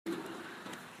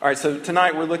All right, so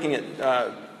tonight we're looking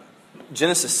at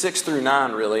Genesis 6 through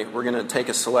 9, really. We're going to take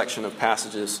a selection of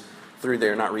passages through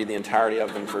there, not read the entirety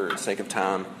of them for the sake of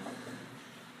time.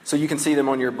 So you can see them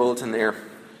on your bulletin there.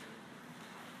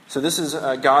 So this is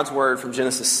God's word from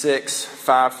Genesis 6,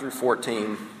 5 through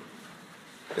 14.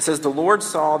 It says, "The Lord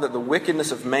saw that the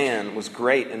wickedness of man was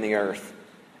great in the earth,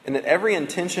 and that every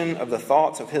intention of the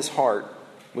thoughts of his heart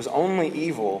was only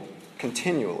evil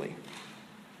continually.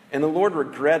 And the Lord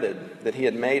regretted that he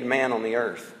had made man on the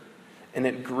earth, and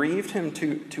it grieved him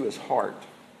to his heart.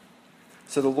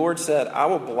 So the Lord said, I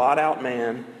will blot out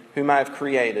man whom I have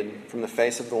created from the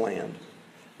face of the land,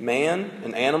 man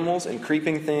and animals and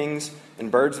creeping things and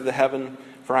birds of the heaven,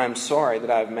 for I am sorry that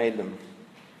I have made them.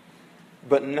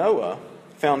 But Noah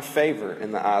found favor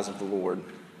in the eyes of the Lord.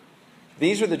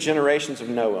 These are the generations of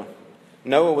Noah.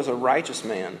 Noah was a righteous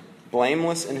man,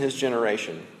 blameless in his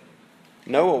generation.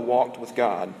 Noah walked with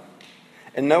God.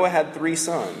 And Noah had 3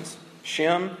 sons,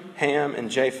 Shem, Ham, and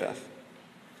Japheth.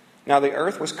 Now the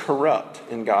earth was corrupt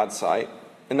in God's sight,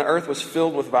 and the earth was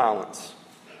filled with violence.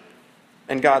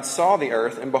 And God saw the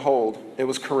earth, and behold, it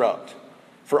was corrupt,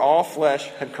 for all flesh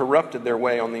had corrupted their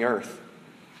way on the earth.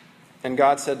 And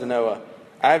God said to Noah,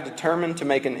 I have determined to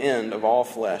make an end of all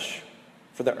flesh,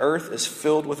 for the earth is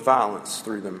filled with violence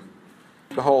through them.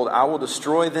 Behold, I will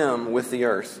destroy them with the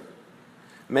earth.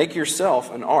 Make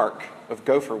yourself an ark of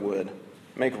gopher wood.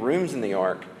 Make rooms in the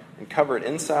ark and cover it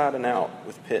inside and out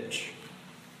with pitch."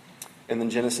 And then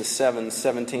Genesis 7,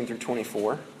 17 through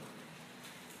 24.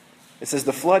 It says,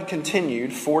 "The flood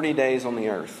continued 40 days on the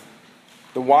earth.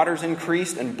 The waters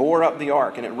increased and bore up the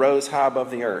ark, and it rose high above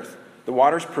the earth. The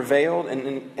waters prevailed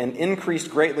and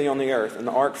increased greatly on the earth, and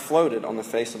the ark floated on the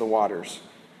face of the waters.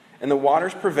 And the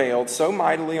waters prevailed so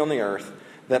mightily on the earth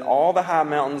that all the high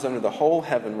mountains under the whole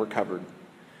heaven were covered.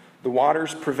 The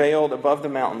waters prevailed above the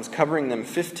mountains, covering them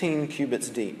 15 cubits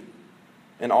deep.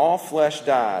 And all flesh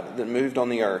died that moved on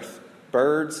the earth,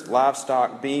 birds,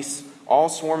 livestock, beasts, all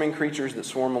swarming creatures that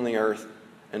swarm on the earth,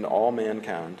 and all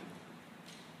mankind.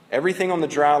 Everything on the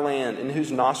dry land, in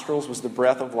whose nostrils was the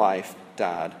breath of life,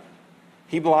 died.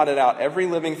 He blotted out every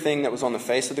living thing that was on the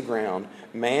face of the ground,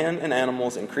 man and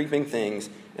animals and creeping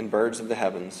things and birds of the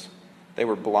heavens. They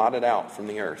were blotted out from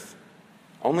the earth.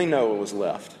 Only Noah was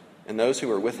left, and those who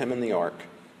were with him in the ark.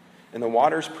 And the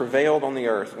waters prevailed on the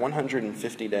earth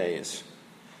 150 days.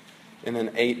 And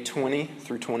then 8:20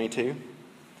 through 22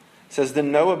 says,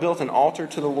 "Then Noah built an altar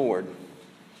to the Lord."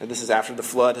 And this is after the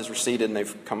flood has receded and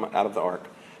they've come out of the ark.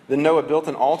 "Then Noah built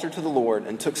an altar to the Lord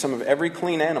and took some of every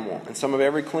clean animal and some of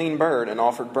every clean bird and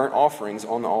offered burnt offerings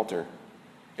on the altar.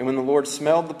 And when the Lord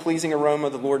smelled the pleasing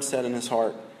aroma, the Lord said in his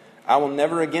heart, I will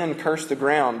never again curse the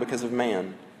ground because of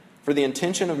man, for the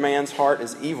intention of man's heart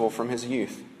is evil from his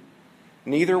youth.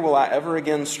 Neither will I ever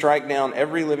again strike down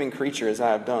every living creature as I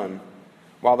have done.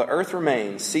 While the earth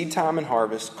remains, seed time and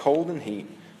harvest, cold and heat,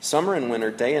 summer and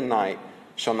winter, day and night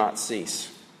shall not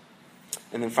cease."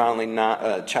 And then finally,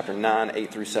 chapter 9,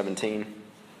 8 through 17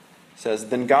 says,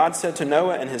 "Then God said to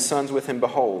Noah and his sons with him,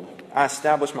 Behold, I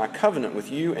establish my covenant with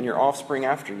you and your offspring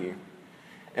after you,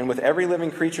 and with every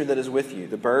living creature that is with you,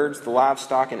 the birds, the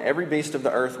livestock, and every beast of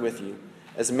the earth with you,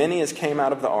 as many as came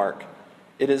out of the ark.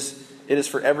 It is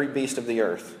for every beast of the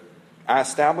earth. I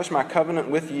establish my covenant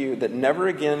with you that never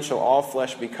again shall all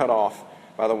flesh be cut off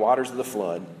by the waters of the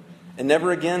flood, and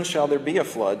never again shall there be a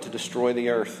flood to destroy the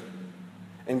earth.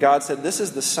 And God said, This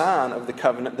is the sign of the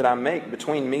covenant that I make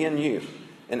between me and you,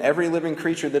 and every living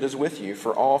creature that is with you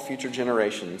for all future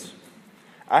generations.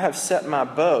 I have set my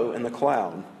bow in the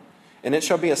cloud, and it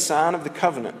shall be a sign of the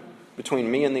covenant between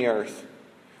me and the earth.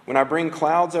 When I bring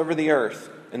clouds over the earth,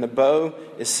 and the bow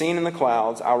is seen in the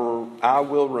clouds, I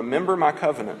will remember my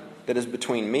covenant that is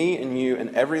between me and you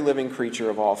and every living creature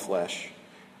of all flesh.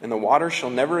 And the waters shall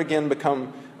never again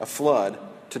become a flood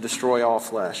to destroy all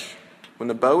flesh. When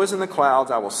the bow is in the clouds,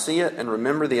 I will see it and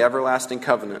remember the everlasting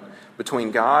covenant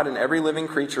between God and every living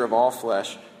creature of all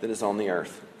flesh that is on the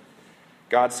earth.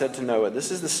 God said to Noah, This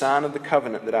is the sign of the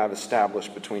covenant that I have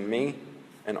established between me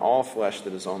and all flesh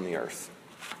that is on the earth."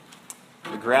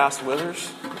 The grass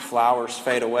withers, the flowers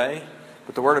fade away,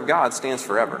 but the word of God stands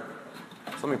forever.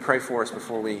 So let me pray for us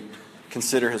before we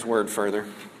consider his word further.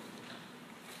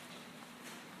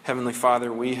 Heavenly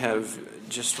Father, we have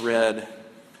just read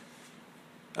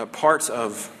parts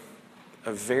of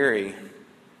a very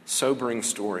sobering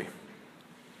story,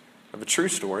 of a true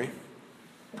story,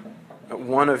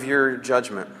 one of your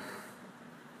judgment,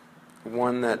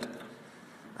 one that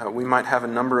we might have a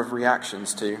number of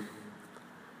reactions to,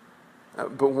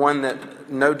 but one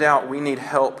that no doubt we need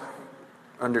help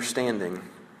understanding.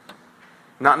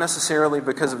 Not necessarily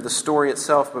because of the story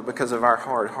itself, but because of our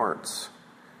hard hearts.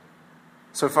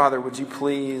 So, Father, would you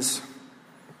please,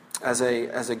 as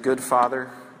a good Father,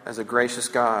 as a gracious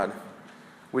God,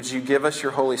 would you give us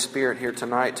your Holy Spirit here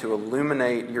tonight to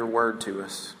illuminate your word to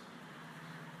us,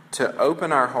 to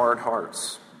open our hard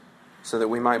hearts so that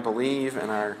we might believe, and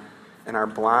our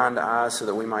blind eyes so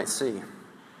that we might see.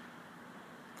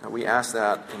 We ask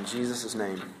that in Jesus'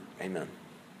 name. Amen.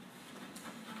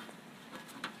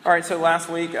 All right, so last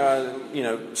week,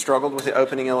 struggled with the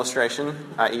opening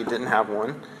illustration, i.e. didn't have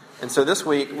one. And so this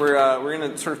week, we're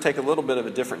going to sort of take a little bit of a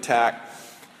different tack.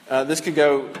 This could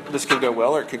go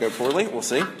well or it could go poorly. We'll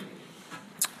see. All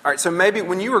right, so maybe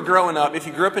when you were growing up, if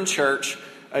you grew up in church,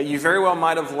 you very well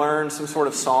might have learned some sort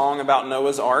of song about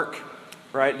Noah's Ark,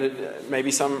 right?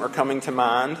 Maybe some are coming to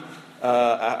mind.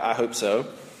 I hope so.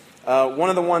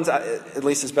 One of the ones, at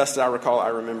least as best as I recall, I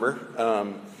remember.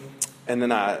 And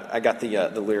then I got the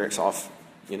lyrics off,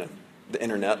 the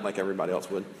internet like everybody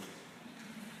else would.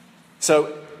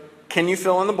 So, can you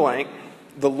fill in the blank?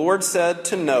 The Lord said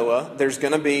to Noah, there's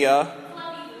going to be a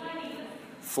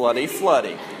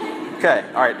floody. Okay,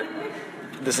 all right.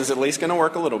 This is at least going to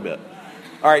work a little bit.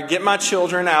 All right, get my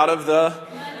children out of the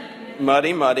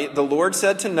muddy. The Lord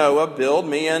said to Noah, build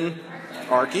me an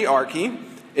arky.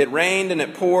 It rained and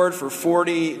it poured for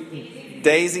 40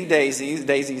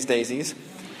 daisies.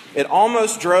 It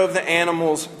almost drove the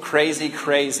animals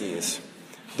crazies.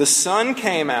 The sun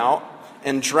came out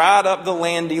and dried up the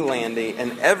landy,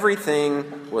 and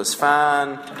everything was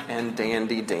fine and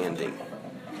dandy.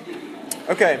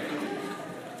 Okay,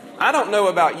 I don't know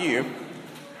about you,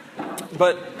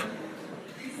 but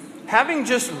having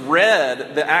just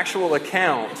read the actual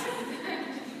account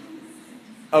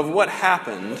of what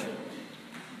happened,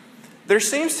 there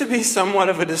seems to be somewhat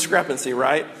of a discrepancy,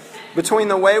 right? Between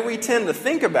the way we tend to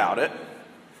think about it,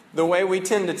 the way we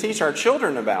tend to teach our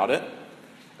children about it,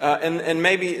 and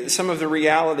maybe some of the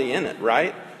reality in it,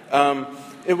 right?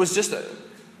 It was just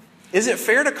is it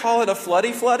fair to call it a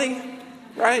floody,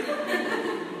 right?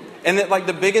 And that like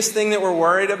the biggest thing that we're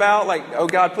worried about, like, oh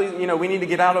God, please, we need to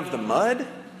get out of the mud.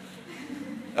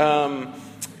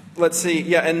 Let's see,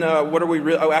 yeah, and what are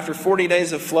we, after 40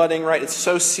 days of flooding, right? It's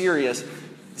so serious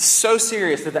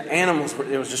that the animals,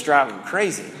 it was just driving them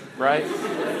crazy, right?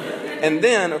 And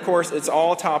then, of course, it's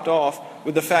all topped off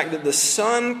with the fact that the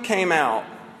sun came out,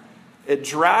 it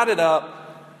dried it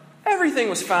up, everything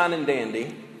was fine and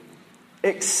dandy,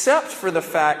 except for the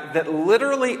fact that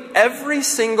literally every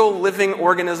single living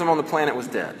organism on the planet was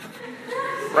dead,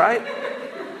 right?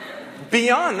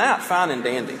 Beyond that, fine and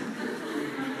dandy.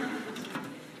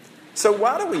 So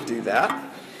why do we do that?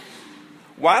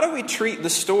 Why do we treat the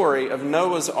story of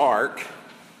Noah's Ark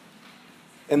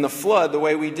and the flood the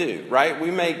way we do, right?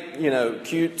 We make,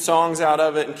 cute songs out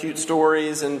of it and cute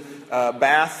stories and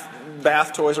bath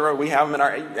toys. Or we have them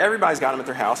everybody's got them at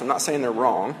their house. I'm not saying they're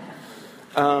wrong.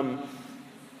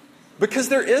 Because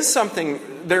there is something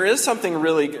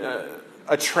really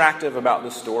attractive about the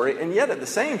story. And yet at the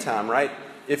same time, right,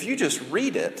 if you just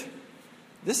read it,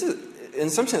 this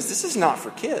is not for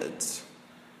kids.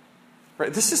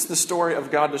 Right? This is the story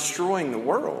of God destroying the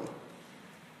world.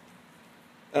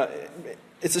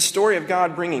 It's a story of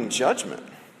God bringing judgment.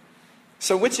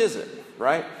 So which is it,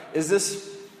 right? Is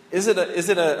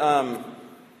it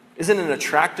an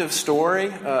attractive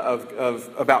story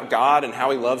about God and how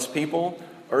He loves people,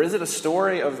 or is it a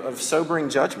story of sobering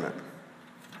judgment?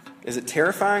 Is it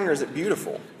terrifying or is it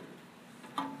beautiful?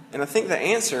 And I think the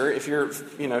answer, if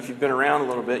you've been around a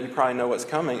little bit, you probably know what's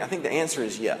coming. I think the answer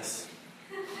is yes.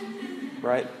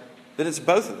 Right? That it's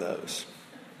both of those.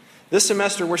 This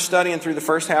semester we're studying through the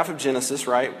first half of Genesis,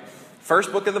 right?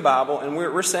 First book of the Bible, and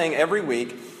we're saying every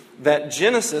week that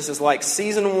Genesis is like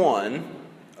season 1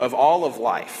 of all of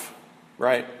life,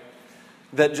 right?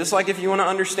 That just like if you want to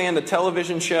understand a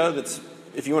television show,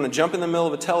 if you want to jump in the middle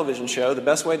of a television show, the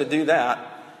best way to do that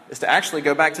is to actually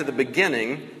go back to the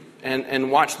beginning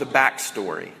and watch the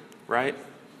backstory, right?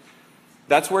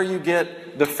 That's where you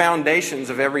get the foundations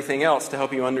of everything else to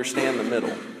help you understand the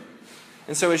middle.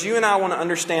 And so as you and I want to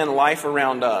understand life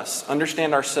around us,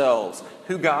 understand ourselves,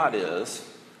 who God is,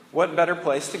 what better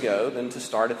place to go than to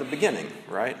start at the beginning,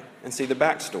 right? And see the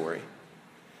backstory.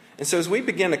 And so as we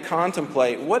begin to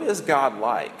contemplate, what is God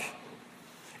like?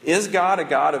 Is God a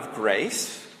God of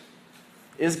grace?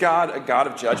 Is God a God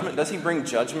of judgment? Does He bring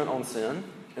judgment on sin?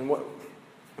 And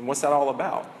what's that all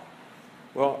about?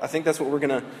 Well, I think that's what we're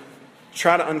going to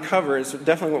try to uncover. Is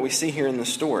definitely what we see here in the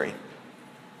story.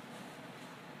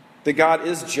 That God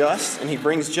is just and He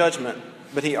brings judgment,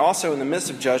 but He also, in the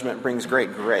midst of judgment, brings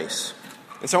great grace.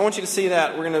 And so I want you to see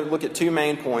that. We're going to look at 2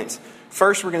 main points.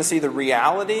 First, we're going to see the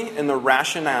reality and the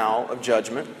rationale of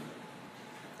judgment.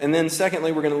 And then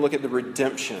secondly, we're going to look at the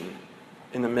redemption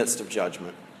in the midst of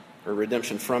judgment, or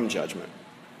redemption from judgment.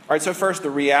 All right, so first, the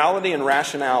reality and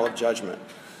rationale of judgment.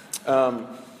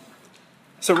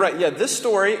 This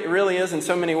story really is in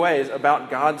so many ways about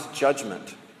God's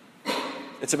judgment.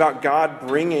 It's about God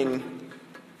bringing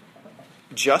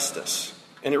justice.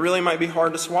 And it really might be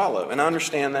hard to swallow. And I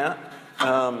understand that.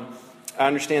 I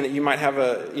understand that you might have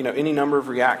any number of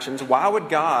reactions. Why would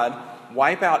God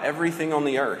wipe out everything on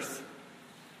the earth?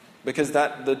 Because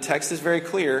the text is very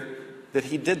clear that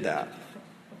he did that.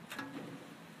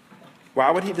 Why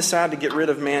would he decide to get rid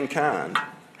of mankind?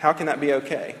 How can that be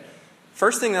okay?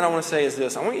 First thing that I want to say is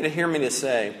this. I want you to hear me to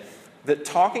say that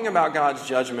talking about God's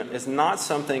judgment is not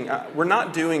something, we're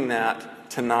not doing that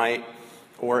tonight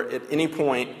or at any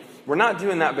point. We're not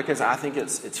doing that because I think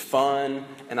it's fun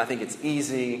and I think it's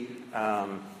easy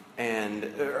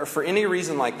or for any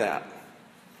reason like that.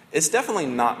 It's definitely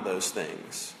not those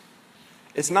things.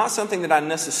 It's not something that I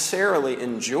necessarily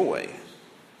enjoy.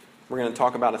 We're going to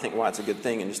talk about, I think, why it's a good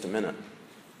thing in just a minute.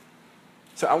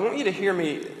 So I want you to hear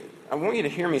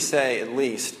me say, at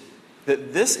least,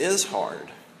 that this is hard.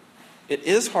 It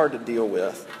is hard to deal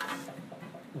with,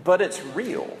 but it's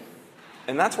real.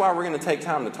 And that's why we're going to take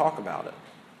time to talk about it,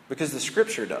 because the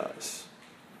Scripture does.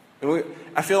 And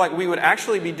I feel like we would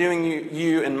actually be doing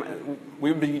you and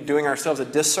we would be doing ourselves a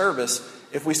disservice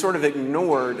if we sort of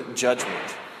ignored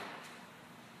judgment.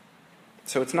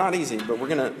 So it's not easy, but we're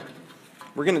going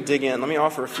to dig in. Let me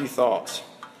offer a few thoughts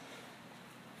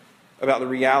about the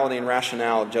reality and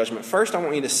rationale of judgment. First, I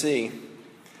want you to see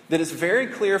that it's very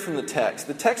clear from the text.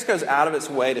 The text goes out of its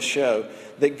way to show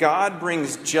that God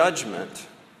brings judgment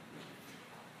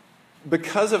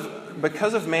because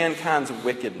of mankind's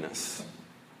wickedness,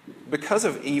 because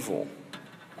of evil.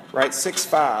 Right?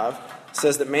 6:5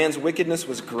 says that man's wickedness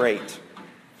was great,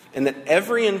 and that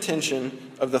every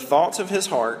intention of the thoughts of his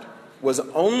heart was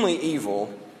only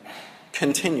evil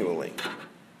continually.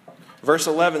 Verse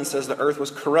 11 says the earth was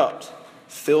corrupt,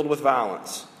 filled with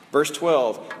violence. Verse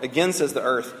 12 again says the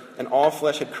earth and all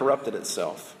flesh had corrupted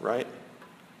itself, right?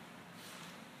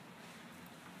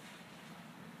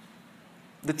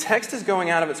 The text is going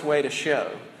out of its way to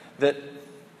show that,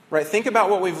 right, think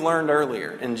about what we've learned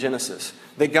earlier in Genesis,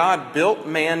 that God built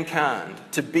mankind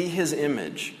to be his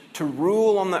image, to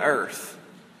rule on the earth.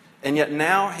 And yet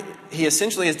now he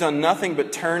essentially has done nothing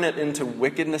but turn it into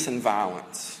wickedness and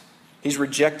violence. He's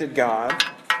rejected God,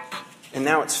 and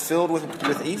now it's filled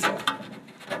with evil.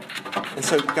 And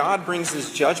so God brings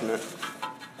his judgment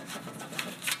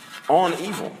on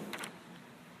evil,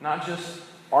 not just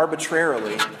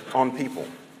arbitrarily on people.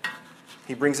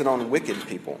 He brings it on wicked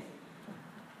people,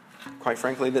 quite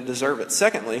frankly, that deserve it.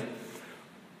 Secondly,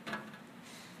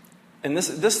 and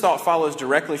this thought follows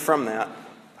directly from that,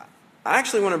 I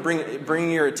actually want to bring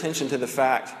your attention to the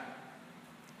fact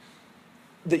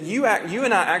that you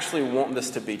and I actually want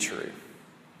this to be true.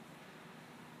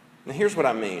 Now here's what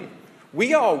I mean.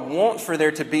 We all want for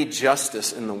there to be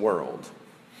justice in the world.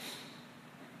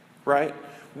 Right?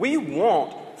 We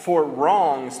want for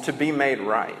wrongs to be made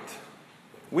right.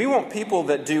 We want people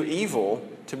that do evil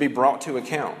to be brought to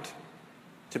account,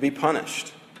 to be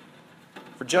punished,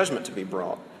 for judgment to be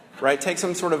brought. Right? Take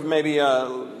some sort of maybe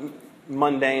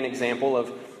mundane example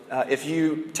of if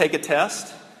you take a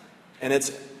test and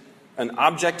it's an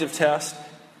objective test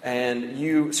and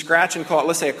you scratch and claw,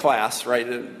 let's say a class,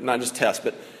 right? Not just test,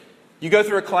 but you go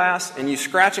through a class and you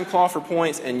scratch and claw for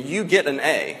points and you get an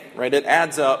A, right? It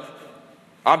adds up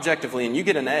objectively and you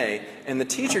get an A, and the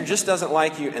teacher just doesn't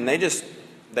like you and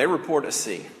they report a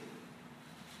C.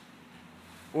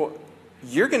 Well,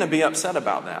 you're going to be upset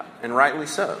about that, and rightly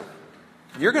so.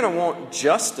 You're going to want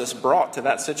justice brought to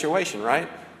that situation, right?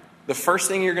 The first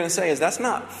thing you're going to say is, that's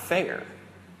not fair.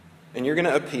 And you're going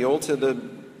to appeal to the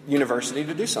university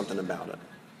to do something about it.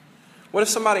 What if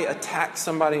somebody attacked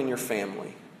somebody in your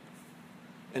family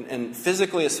and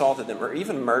physically assaulted them or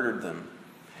even murdered them?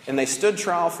 And they stood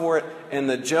trial for it, and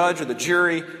the judge or the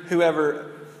jury,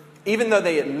 whoever, even though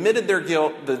they admitted their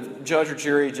guilt, the judge or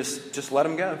jury just let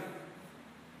them go.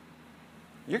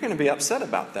 You're going to be upset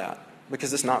about that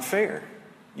because it's not fair.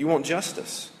 You want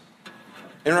justice.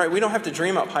 And right, we don't have to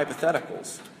dream up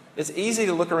hypotheticals. It's easy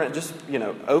to look around, just,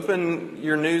 open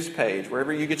your news page,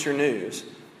 wherever you get your news.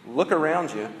 Look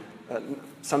around you.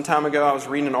 Some time ago, I was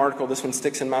reading an article, this one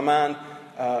sticks in my mind,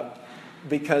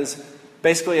 because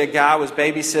basically a guy was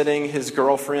babysitting his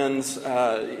girlfriend's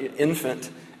infant,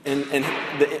 and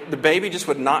the baby just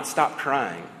would not stop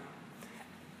crying.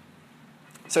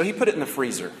 So he put it in the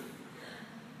freezer.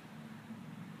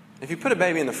 If you put a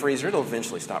baby in the freezer, it'll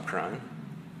eventually stop crying.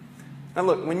 Now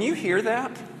look, when you hear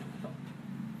that,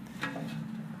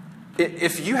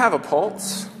 if you have a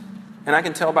pulse, and I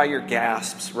can tell by your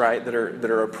gasps, right, that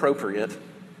are appropriate,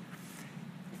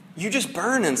 you just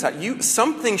burn inside.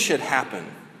 Something should happen.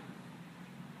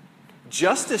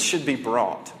 Justice should be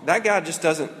brought. That guy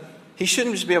he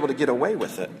shouldn't just be able to get away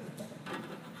with it.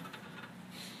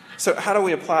 So how do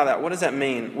we apply that? What does that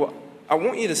mean? Well, I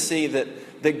want you to see that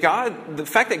the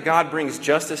fact that God brings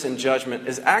justice and judgment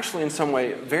is actually in some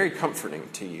way very comforting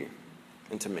to you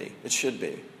and to me. It should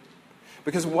be.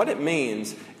 Because what it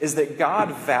means is that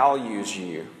God values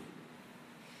you.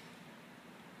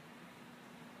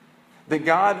 That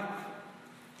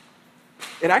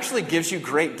it actually gives you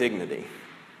great dignity.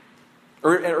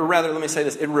 Or rather, let me say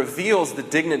this, it reveals the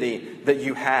dignity that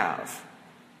you have,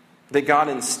 that God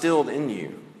instilled in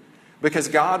you. Because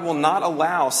God will not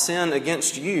allow sin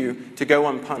against you to go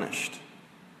unpunished.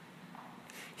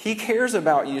 He cares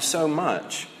about you so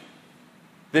much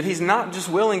that He's not just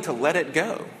willing to let it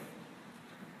go.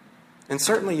 And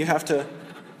certainly you have to,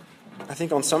 I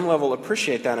think on some level,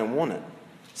 appreciate that and want it.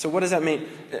 So what does that mean?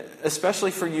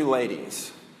 Especially for you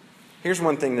ladies. Here's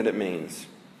one thing that it means.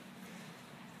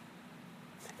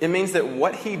 It means that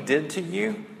what He did to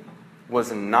you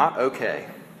was not okay.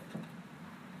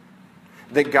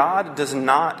 That God does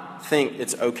not think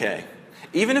it's okay,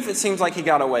 even if it seems like He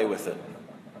got away with it.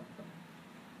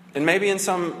 And maybe in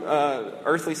some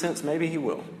earthly sense, maybe He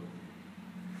will.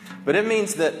 But it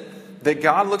means that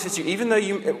God looks at you, even though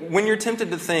when you're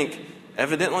tempted to think,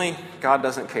 evidently, God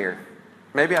doesn't care.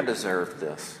 Maybe I deserved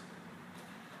this.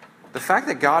 The fact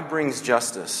that God brings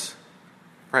justice,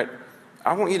 right?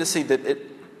 I want you to see that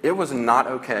it was not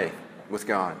okay with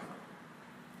God.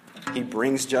 He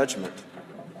brings judgment.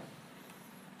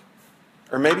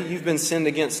 Or maybe you've been sinned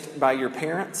against by your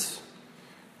parents,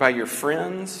 by your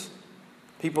friends,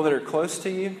 people that are close to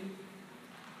you.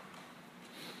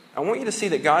 I want you to see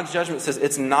that God's judgment says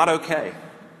it's not okay.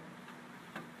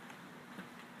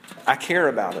 I care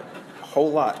about it a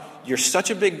whole lot. You're such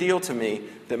a big deal to me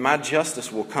that my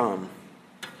justice will come.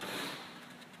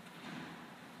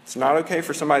 It's not okay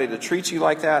for somebody to treat you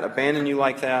like that, abandon you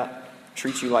like that,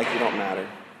 treat you like you don't matter.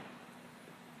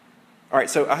 All right,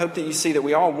 so I hope that you see that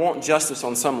we all want justice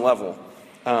on some level.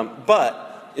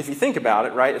 But if you think about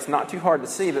it, right, it's not too hard to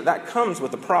see that comes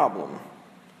with a problem.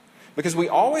 Because we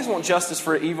always want justice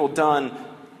for evil done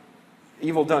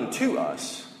to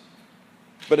us.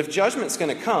 But if judgment's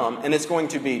going to come, and it's going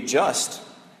to be just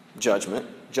judgment,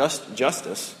 just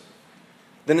justice,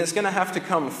 then it's going to have to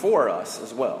come for us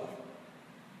as well.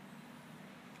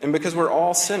 And because we're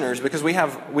all sinners, because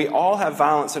we all have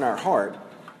violence in our heart,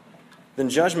 then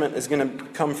judgment is going to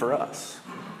come for us.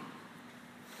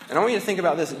 And I want you to think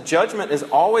about this. Judgment is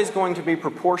always going to be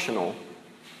proportional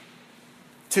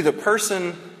to the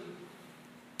person,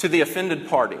 to the offended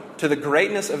party, to the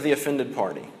greatness of the offended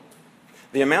party.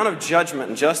 The amount of judgment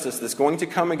and justice that's going to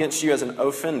come against you as an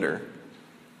offender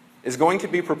is going to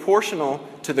be proportional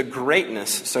to the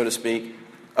greatness, so to speak,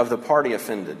 of the party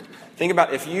offended. Think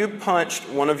about if you punched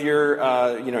one of your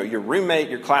roommate,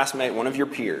 your classmate, one of your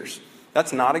peers.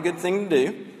 That's not a good thing to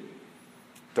do.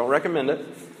 Don't recommend it.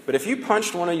 But if you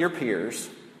punched one of your peers,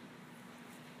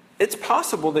 it's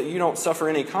possible that you don't suffer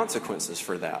any consequences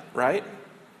for that, right?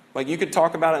 Like you could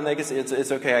talk about it and they could say,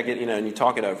 it's okay, I get, and you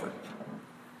talk it over.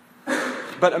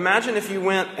 But imagine if you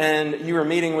went and you were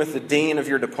meeting with the dean of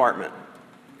your department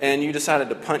and you decided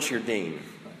to punch your dean.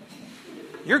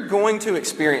 You're going to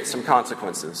experience some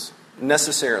consequences,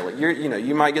 necessarily.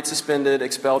 You might get suspended,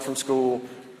 expelled from school,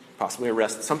 possibly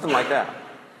arrested, something like that.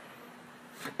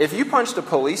 If you punched a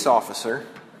police officer,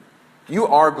 you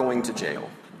are going to jail,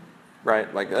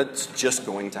 right? Like that's just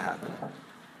going to happen.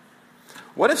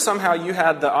 What if somehow you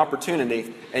had the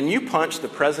opportunity and you punched the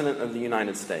President of the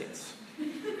United States?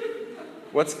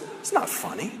 It's not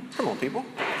funny. Come on, people.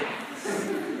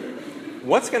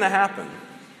 What's going to happen?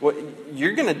 Well,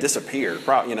 you're going to disappear.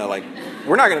 We're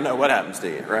not going to know what happens to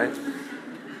you, right?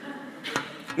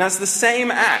 Now, it's the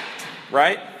same act,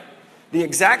 right? The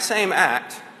exact same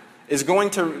act is going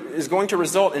to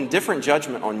result in different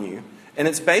judgment on you, and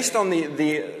it's based on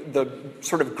the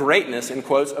sort of greatness, in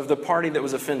quotes, of the party that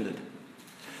was offended.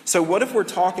 So what if we're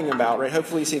talking about, right,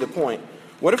 hopefully you see the point,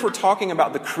 what if we're talking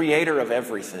about the creator of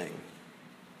everything?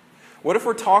 What if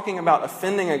we're talking about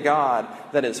offending a God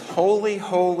that is holy,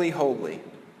 holy, holy?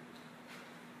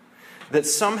 That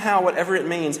somehow, whatever it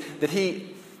means, that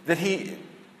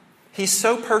He's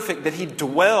so perfect that He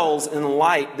dwells in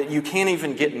light that you can't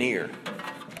even get near.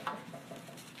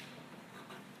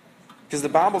 Because the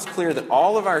Bible's clear that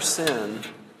all of our sin,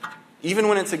 even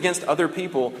when it's against other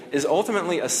people, is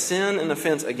ultimately a sin and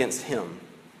offense against Him.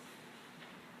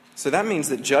 So that means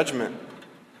that judgment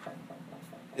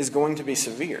is going to be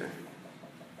severe.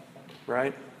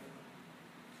 Right?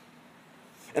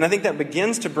 And I think that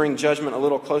begins to bring judgment a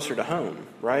little closer to home,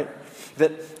 right?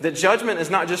 That judgment is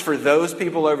not just for those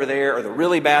people over there or the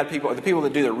really bad people or the people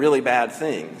that do the really bad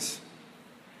things,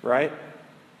 right?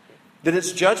 That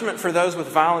it's judgment for those with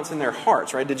violence in their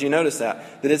hearts, right? Did you notice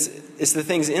that? That it's the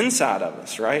things inside of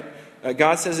us, right?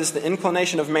 God says it's the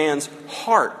inclination of man's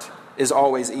heart is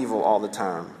always evil all the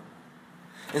time.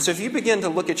 And so if you begin to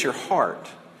look at your heart,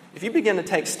 if you begin to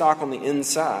take stock on the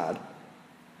inside,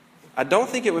 I don't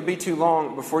think it would be too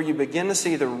long before you begin to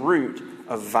see the root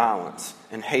of violence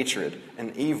and hatred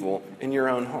and evil in your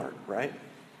own heart, right?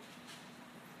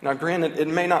 Now, granted, it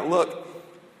may not look,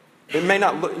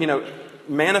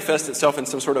 manifest itself in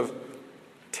some sort of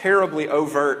terribly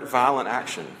overt, violent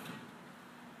action.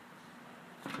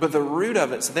 But the root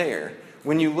of it's there.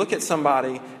 When you look at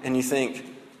somebody and you think,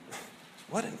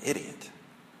 what an idiot.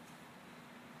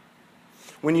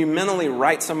 When you mentally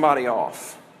write somebody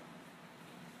off.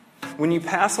 When you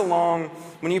pass along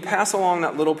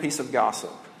that little piece of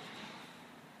gossip,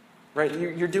 right?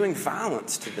 You're doing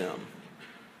violence to them.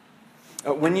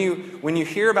 When you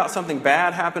hear about something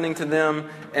bad happening to them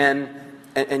and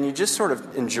you just sort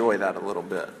of enjoy that a little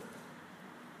bit.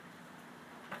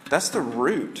 That's the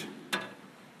root.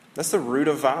 That's the root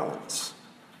of violence.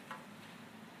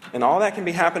 And all that can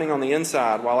be happening on the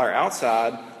inside while our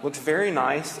outside looks very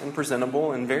nice and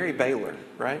presentable and very Baylor,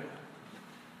 right?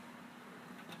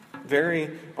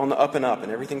 Very on the up and up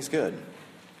and everything's good.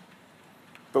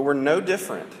 But we're no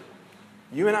different.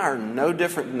 You and I are no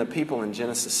different than the people in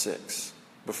Genesis 6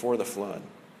 before the flood.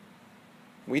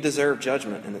 We deserve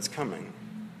judgment and it's coming.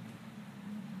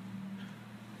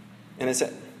 And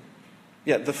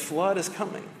the flood is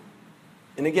coming.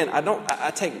 And again,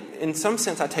 in some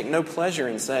sense, I take no pleasure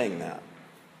in saying that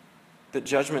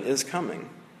judgment is coming.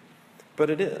 But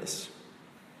it is.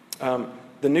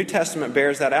 The New Testament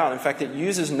bears that out. In fact, it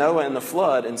uses Noah and the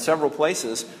flood in several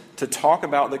places to talk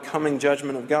about the coming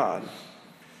judgment of God.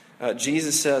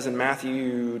 Jesus says in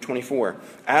Matthew 24,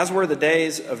 "As were the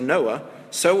days of Noah,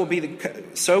 so will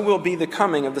be the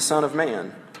coming of the Son of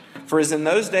Man. For as in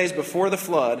those days before the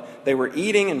flood, they were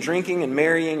eating and drinking and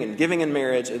marrying and giving in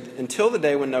marriage until the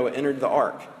day when Noah entered the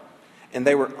ark. And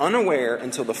they were unaware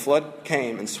until the flood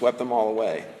came and swept them all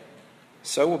away.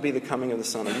 So will be the coming of the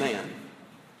Son of Man."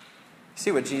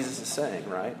 See what Jesus is saying,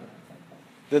 right?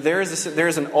 That there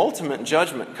is an ultimate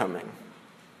judgment coming.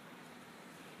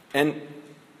 And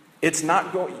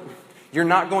you're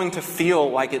not going to feel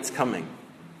like it's coming.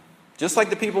 Just like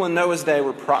the people in Noah's day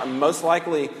were most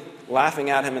likely laughing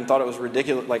at him and thought it was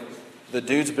ridiculous, like the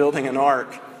dude's building an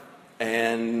ark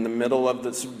in the middle of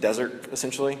this desert,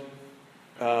 essentially.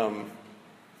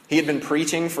 He had been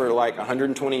preaching for like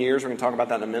 120 years, we're going to talk about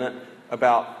that in a minute,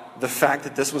 about the fact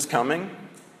that this was coming.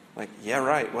 Like, yeah,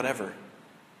 right, whatever.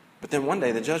 But then one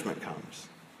day the judgment comes.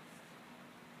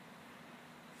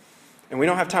 And we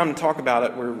don't have time to talk about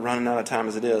it. We're running out of time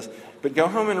as it is. But go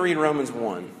home and read Romans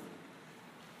 1.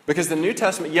 Because the New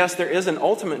Testament, yes, there is an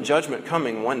ultimate judgment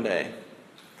coming one day.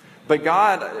 But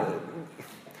God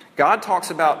talks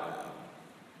about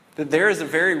that there is a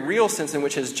very real sense in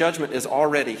which His judgment is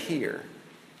already here.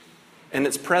 And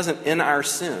it's present in our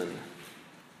sin.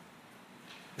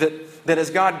 That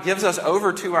as God gives us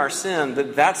over to our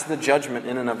sin, that's the judgment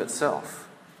in and of itself.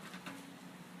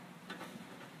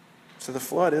 So the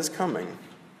flood is coming.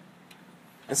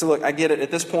 And so look, I get it.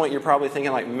 At this point, you're probably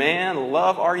thinking like, man,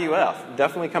 love RUF.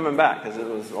 Definitely coming back because it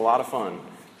was a lot of fun.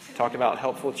 Talked about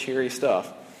helpful, cheery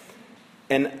stuff.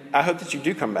 And I hope that you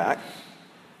do come back.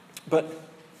 But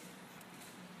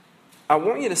I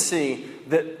want you to see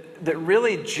that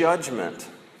really judgment,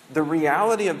 the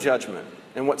reality of judgment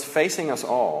and what's facing us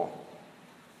all,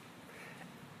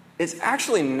 it's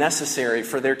actually necessary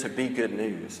for there to be good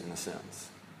news in a sense.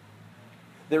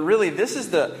 That really this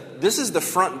is the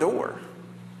front door.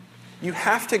 You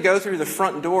have to go through the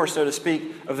front door, so to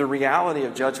speak, of the reality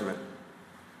of judgment.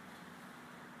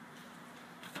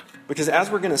 Because as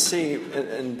we're going to see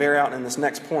and bear out in this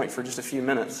next point for just a few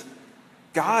minutes,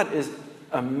 God is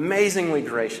amazingly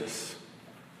gracious.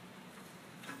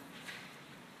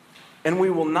 And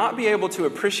we will not be able to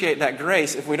appreciate that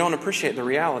grace if we don't appreciate the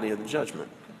reality of the judgment.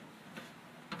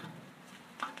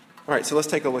 All right, so let's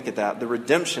take a look at that. The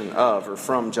redemption of or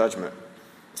from judgment.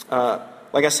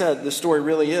 Like I said, the story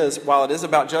really is, while it is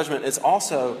about judgment, it's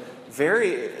also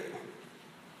very,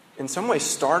 in some ways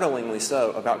startlingly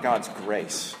so, about God's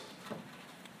grace.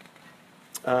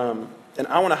 And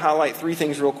I want to highlight three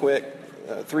things real quick.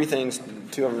 Three things,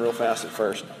 two of them real fast at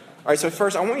first. All right, so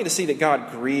first, I want you to see that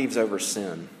God grieves over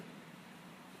sin.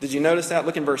 Did you notice that?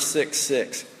 Look in verse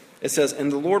 6. It says,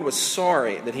 "And the Lord was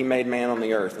sorry that He made man on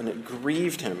the earth, and it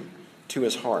grieved Him to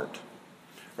His heart."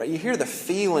 Right? You hear the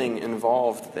feeling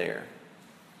involved there.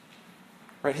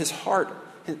 Right?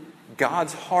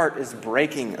 God's heart is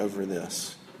breaking over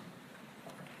this.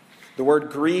 The word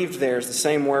grieved there is the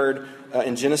same word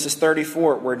in Genesis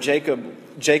 34 where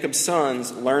Jacob's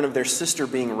sons learn of their sister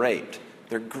being raped.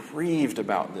 They're grieved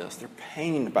about this. They're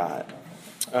pained by it.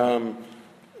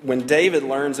 When David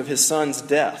learns of his son's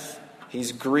death,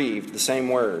 he's grieved, the same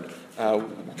word. A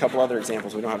couple other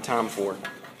examples we don't have time for.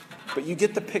 But you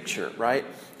get the picture, right?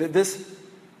 That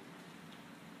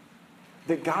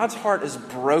God's heart is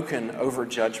broken over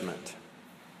judgment.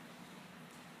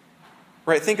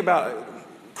 Right? Think about,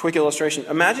 quick illustration.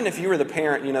 Imagine if you were the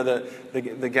parent,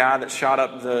 the guy that shot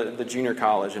up the junior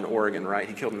college in Oregon, right?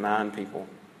 He killed 9 people.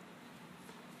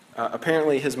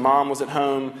 Apparently his mom was at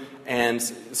home and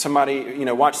somebody,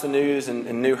 watched the news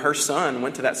and knew her son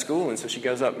went to that school. And so she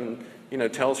goes up and,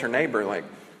 tells her neighbor,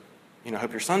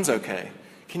 hope your son's okay.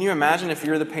 Can you imagine if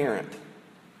you're the parent?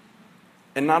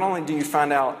 And not only do you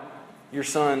find out your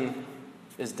son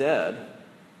is dead,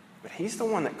 but he's the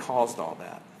one that caused all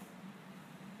that.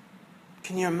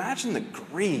 Can you imagine the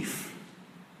grief?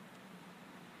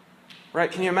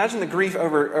 Right? Can you imagine the grief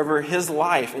over his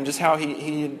life and just how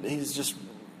he's just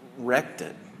wrecked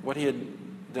it, what he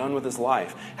had done with his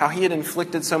life, how he had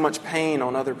inflicted so much pain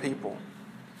on other people.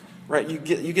 Right? You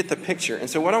get the picture. And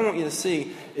so what I want you to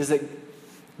see is that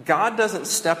God doesn't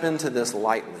step into this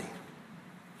lightly.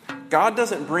 God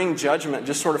doesn't bring judgment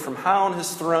just sort of from high on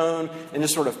his throne and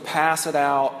just sort of pass it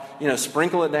out,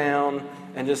 sprinkle it down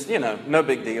and just, no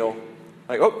big deal.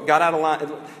 Got out of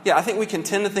line. Yeah, I think we can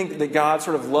tend to think that God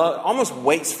sort of almost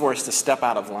waits for us to step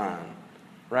out of line.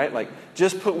 Right?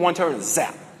 Just put one toe and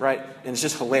zap, right? And it's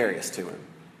just hilarious to him.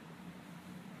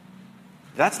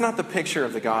 That's not the picture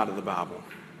of the God of the Bible.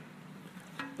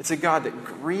 It's a God that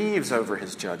grieves over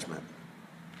his judgment,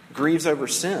 grieves over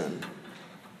sin.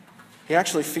 He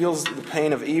actually feels the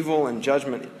pain of evil and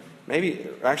judgment, maybe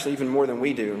actually even more than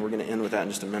we do, and we're going to end with that in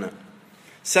just a minute.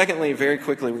 Secondly, very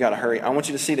quickly, we've got to hurry. I want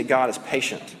you to see that God is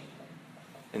patient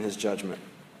in his judgment.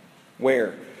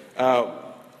 Where?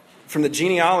 From the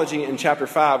genealogy in chapter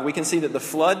 5, we can see that the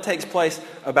flood takes place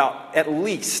about at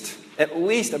least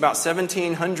about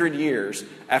 1,700 years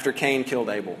after Cain killed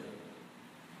Abel.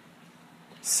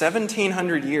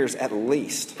 1,700 years at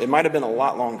least. It might have been a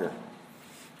lot longer.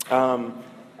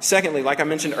 Secondly, like I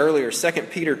mentioned earlier, 2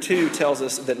 Peter 2 tells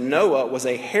us that Noah was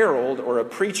a herald or a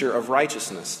preacher of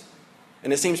righteousness.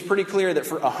 And it seems pretty clear that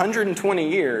for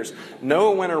 120 years,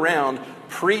 Noah went around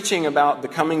preaching about the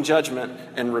coming judgment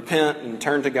and repent and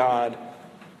turn to God.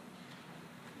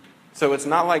 So it's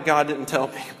not like God didn't tell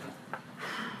people.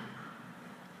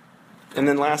 And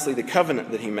then lastly, the covenant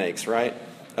that he makes, right?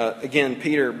 Again,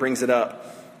 Peter brings it up.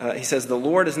 He says, "The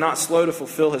Lord is not slow to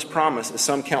fulfill his promise, as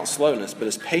some count slowness, but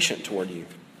is patient toward you,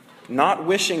 not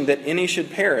wishing that any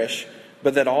should perish,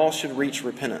 but that all should reach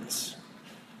repentance."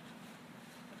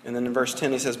 And then in verse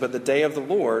 10 he says, "But the day of the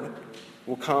Lord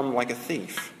will come like a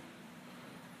thief."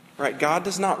 Right? God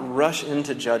does not rush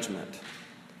into judgment.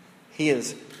 He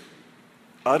is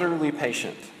utterly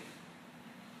patient.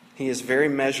 He is very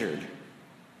measured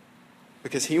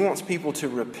because he wants people to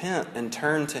repent and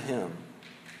turn to him.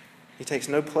 He takes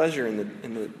no pleasure in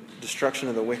the destruction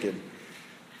of the wicked.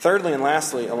 Thirdly and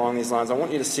lastly, along these lines, I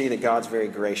want you to see that God's very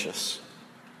gracious.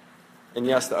 And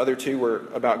yes, the other two were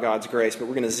about God's grace, but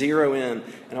we're going to zero in,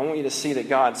 and I want you to see that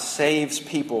God saves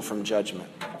people from judgment.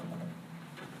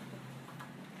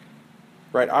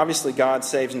 Right? Obviously, God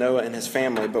saves Noah and his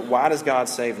family, but why does God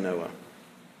save Noah?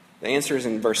 The answer is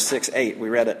in verse 6-8. We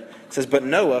read it. It says, "But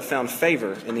Noah found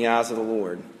favor in the eyes of the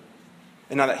Lord."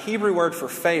 And now that Hebrew word for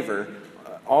favor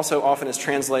also often is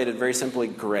translated very simply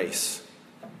grace.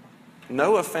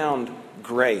 Noah found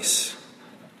grace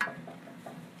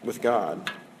with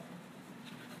God.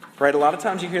 Right? A lot of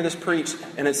times you hear this preached,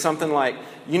 and it's something like,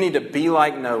 you need to be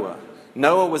like Noah.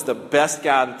 Noah was the best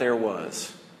guy that there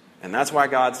was, and that's why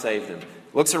God saved him.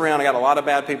 Looks around, I got a lot of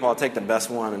bad people, I'll take the best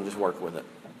one and just work with it.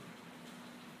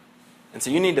 And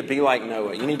so you need to be like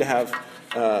Noah. You need to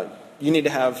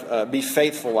have be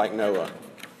faithful like Noah.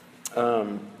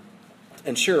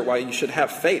 And sure, while you should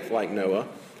have faith like Noah,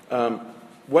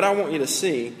 what I want you to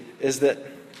see is that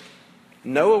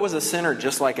Noah was a sinner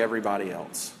just like everybody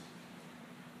else.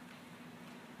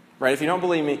 Right? If you don't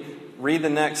believe me, read the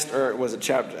next, or was it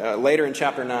chapter later in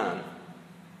chapter 9.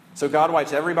 So God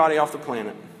wipes everybody off the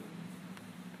planet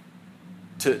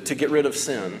to get rid of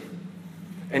sin.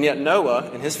 And yet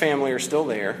Noah and his family are still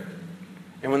there.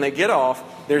 And when they get off,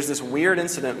 there's this weird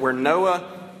incident where Noah,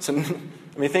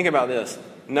 think about this.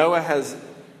 Noah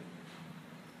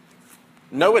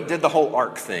did the whole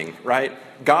ark thing, right?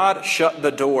 God shut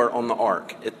the door on the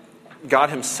ark. God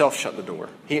himself shut the door.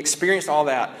 He experienced all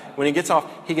that. When he gets off,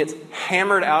 he gets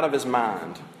hammered out of his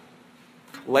mind,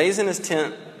 lays in his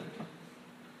tent,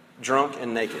 drunk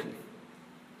and naked.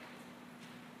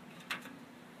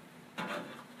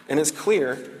 And it's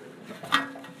clear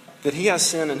that he has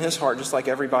sin in his heart just like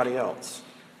everybody else.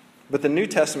 But the New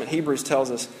Testament, Hebrews, tells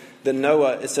us that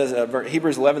Noah, it says,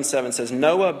 Hebrews 11:7 says,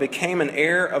 Noah became an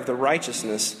heir of the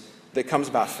righteousness that comes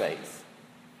by faith.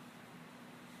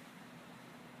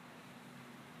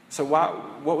 So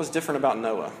what was different about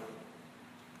Noah?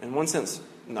 In one sense,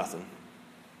 nothing.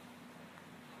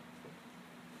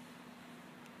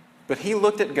 But he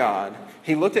looked at God.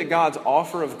 He looked at God's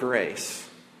offer of grace.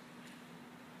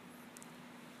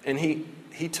 And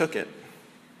he took it.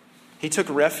 He took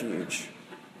refuge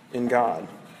in God.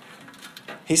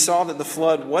 He saw that the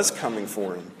flood was coming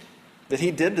for him, that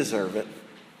he did deserve it,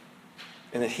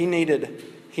 and that he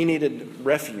needed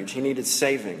refuge, he needed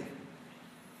saving.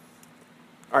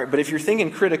 All right, but if you're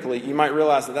thinking critically, you might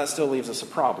realize that still leaves us a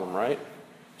problem, right?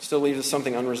 Still leaves us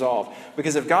something unresolved.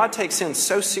 Because if God takes sin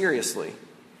so seriously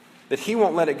that he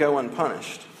won't let it go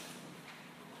unpunished,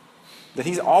 that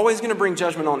he's always going to bring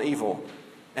judgment on evil.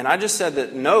 And I just said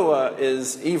that Noah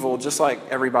is evil just like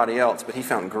everybody else, but he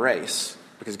found grace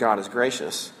because God is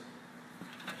gracious.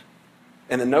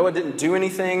 And then Noah didn't do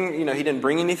anything, he didn't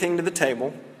bring anything to the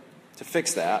table to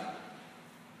fix that.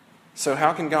 So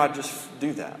how can God just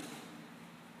do that?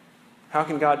 How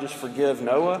can God just forgive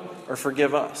Noah or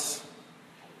forgive us?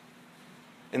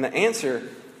 And the answer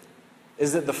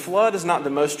is that the flood is not the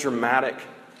most dramatic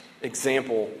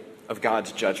example of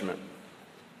God's judgment.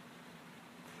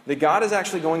 That God is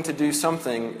actually going to do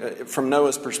something, from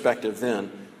Noah's perspective then,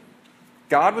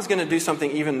 God was going to do something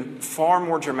even far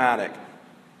more dramatic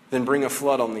than bring a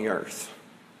flood on the earth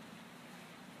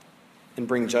and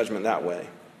bring judgment that way.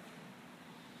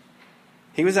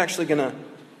 He was actually going to,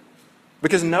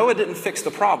 because Noah didn't fix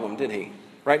the problem, did he?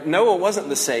 Right? Noah wasn't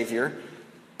the Savior,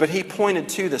 but he pointed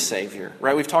to the Savior.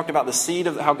 Right? We've talked about the seed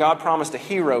of how God promised a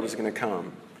hero was going to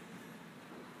come.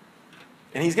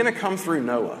 And he's going to come through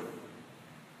Noah.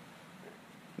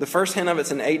 The first hint of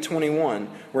it's in 8:21,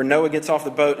 where Noah gets off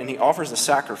the boat and he offers a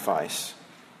sacrifice.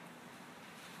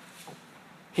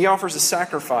 He offers a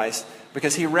sacrifice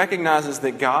because he recognizes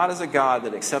that God is a God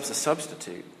that accepts a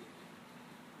substitute.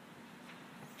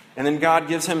 And then God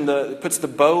puts the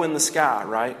bow in the sky,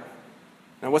 right?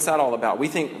 Now what's that all about? We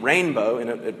think rainbow, and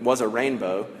it was a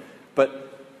rainbow,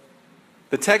 but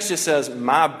the text just says,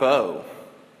 my bow,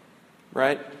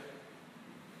 right?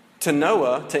 To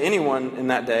Noah, to anyone in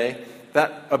that day,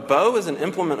 that a bow is an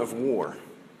implement of war.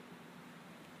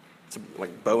 It's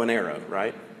like bow and arrow,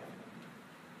 right?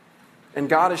 And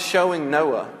God is showing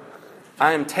Noah,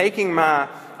 I'm taking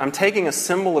a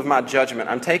symbol of my judgment.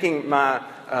 I'm taking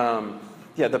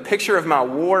the picture of my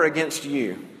war against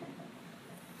you.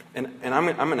 And I'm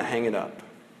going to hang it up.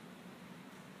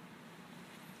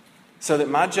 So that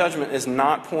my judgment is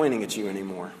not pointing at you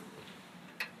anymore.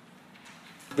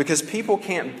 Because people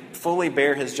can't fully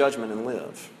bear his judgment and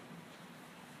live.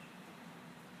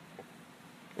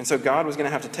 And so God was going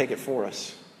to have to take it for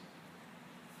us.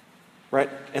 Right?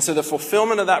 And so the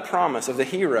fulfillment of that promise of the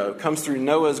hero comes through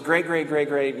Noah's great,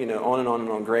 on and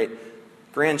on, great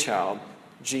grandchild,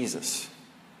 Jesus.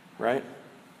 Right?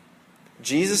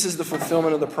 Jesus is the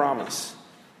fulfillment of the promise.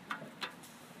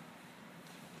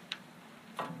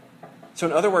 So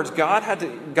in other words, God had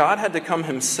to come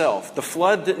himself. The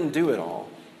flood didn't do it all.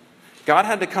 God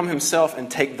had to come himself and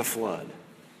take the flood.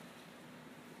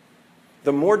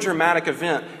 The more dramatic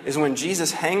event is when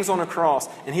Jesus hangs on a cross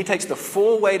and he takes the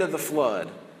full weight of the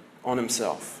flood on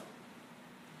himself.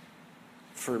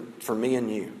 For me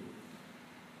and you.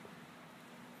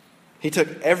 He took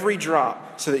every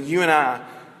drop so that you and I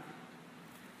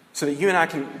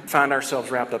can find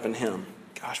ourselves wrapped up in him.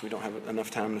 Gosh, we don't have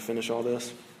enough time to finish all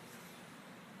this.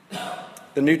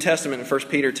 The New Testament in 1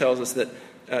 Peter tells us that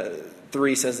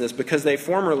 3 says this, because they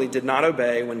formerly did not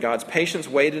obey when God's patience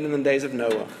waited in the days of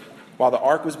Noah, while the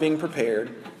ark was being prepared,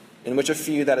 in which a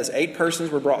few, that is 8 persons,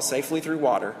 were brought safely through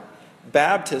water.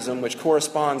 Baptism, which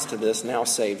corresponds to this, now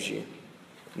saves you.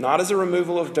 Not as a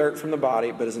removal of dirt from the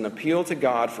body, but as an appeal to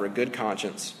God for a good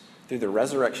conscience through the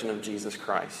resurrection of Jesus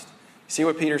Christ. See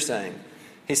what Peter's saying?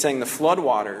 He's saying the flood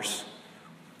waters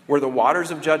were the waters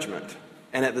of judgment,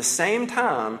 and at the same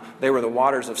time, they were the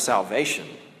waters of salvation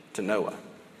to Noah.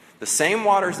 The same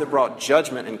waters that brought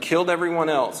judgment and killed everyone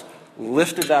else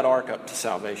lifted that ark up to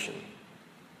salvation.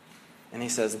 And he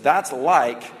says that's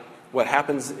like what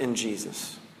happens in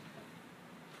Jesus.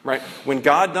 Right? When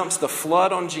God dumps the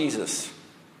flood on Jesus,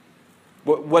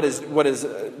 what is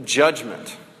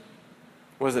judgment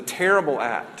was a terrible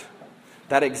act.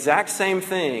 That exact same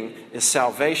thing is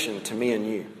salvation to me and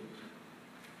you.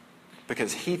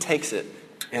 Because he takes it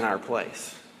in our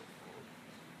place.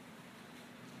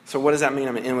 So what does that mean?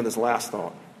 I'm going to end with this last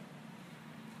thought.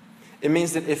 It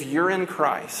means that if you're in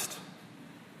Christ,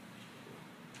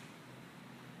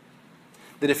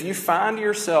 that if you find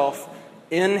yourself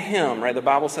in him, right? The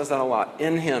Bible says that a lot.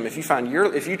 In him. If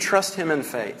you trust him in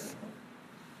faith,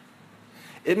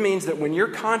 it means that when your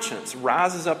conscience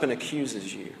rises up and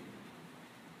accuses you,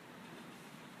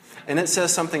 and it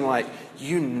says something like,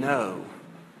 you know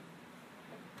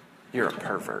you're a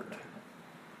pervert.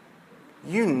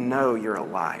 You know you're a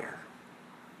liar.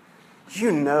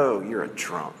 You know you're a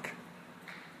drunk.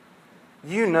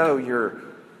 You know you're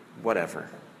whatever.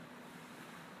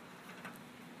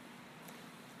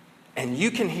 And you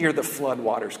can hear the flood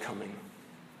waters coming.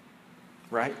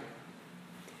 Right?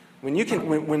 When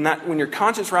your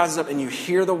conscience rises up and you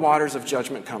hear the waters of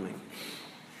judgment coming,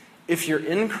 if you're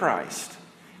in Christ,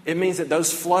 it means that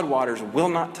those flood waters will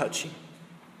not touch you.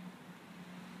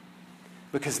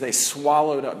 Because they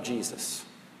swallowed up Jesus.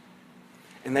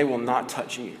 And they will not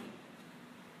touch you.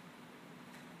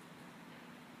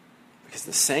 Because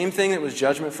the same thing that was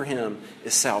judgment for him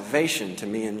is salvation to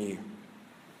me and you.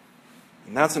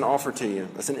 And that's an offer to you.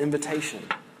 That's an invitation.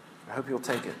 I hope you'll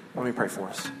take it. Let me pray for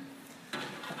us.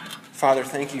 Father,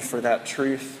 thank you for that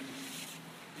truth.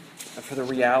 And for the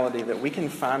reality that we can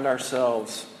find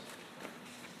ourselves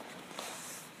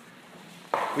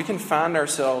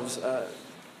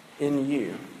in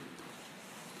you.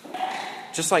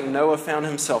 Just like Noah found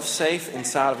himself safe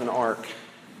inside of an ark,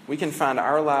 we can find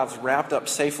our lives wrapped up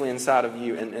safely inside of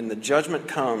you, and the judgment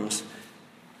comes,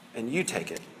 and you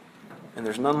take it, and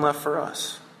there's none left for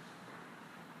us.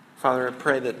 Father, I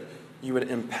pray that you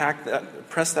would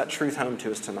press that truth home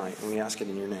to us tonight, and we ask it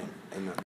in your name. Amen.